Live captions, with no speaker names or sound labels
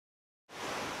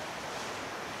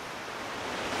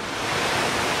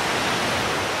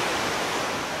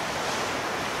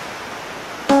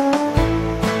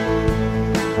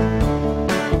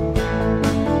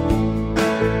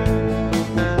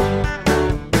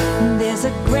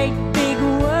a great big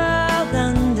world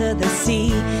under the sea.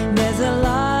 There's a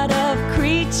lot of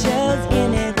creatures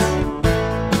in it,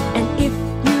 and if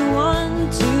you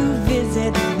want to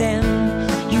visit them,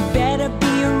 you better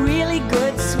be a really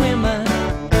good swimmer.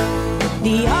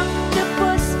 The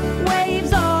octopus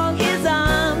waves all his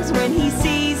arms when he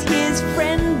sees his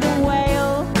friend the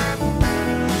whale.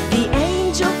 The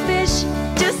angelfish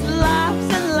just laughs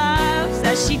and laughs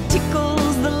as she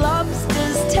tickles the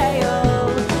lobster's tail.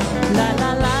 La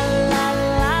la la la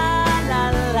la la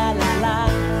la la la.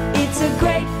 It's a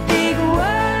great big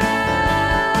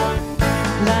world.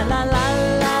 La la la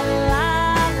la la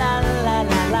la la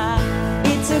la la.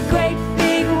 It's a great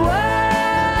big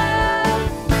world.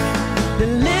 The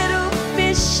little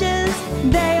fishes,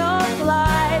 they all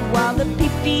glide while the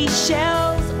pee-pee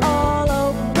shells all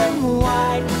open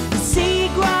wide. The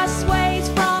seagrass sways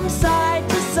from side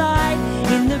to side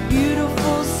in the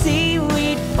beautiful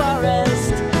seaweed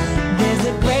forest. There's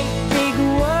a great big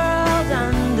world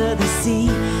under the sea.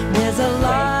 There's a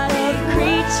lot of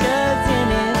creatures in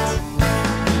it,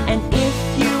 and if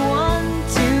you want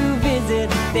to visit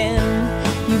them,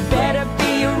 you better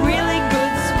be a really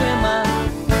good swimmer.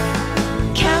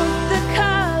 Count the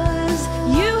colors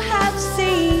you have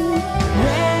seen,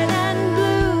 red and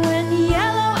blue and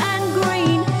yellow and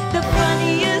green. The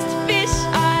funniest fish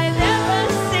I've ever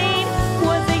seen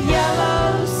was a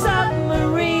yellow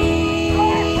submarine.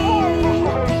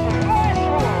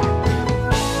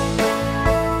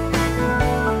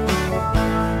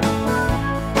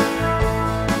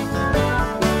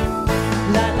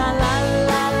 La la la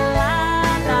la la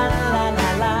la la la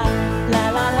la la la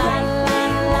la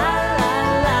la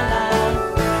la la.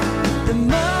 The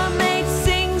mermaid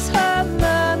sings her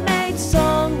mermaid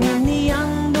song in the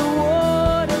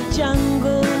underwater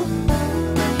jungle.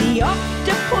 The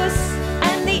octopus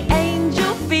and the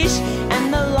angelfish and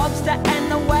the lobster and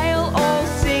the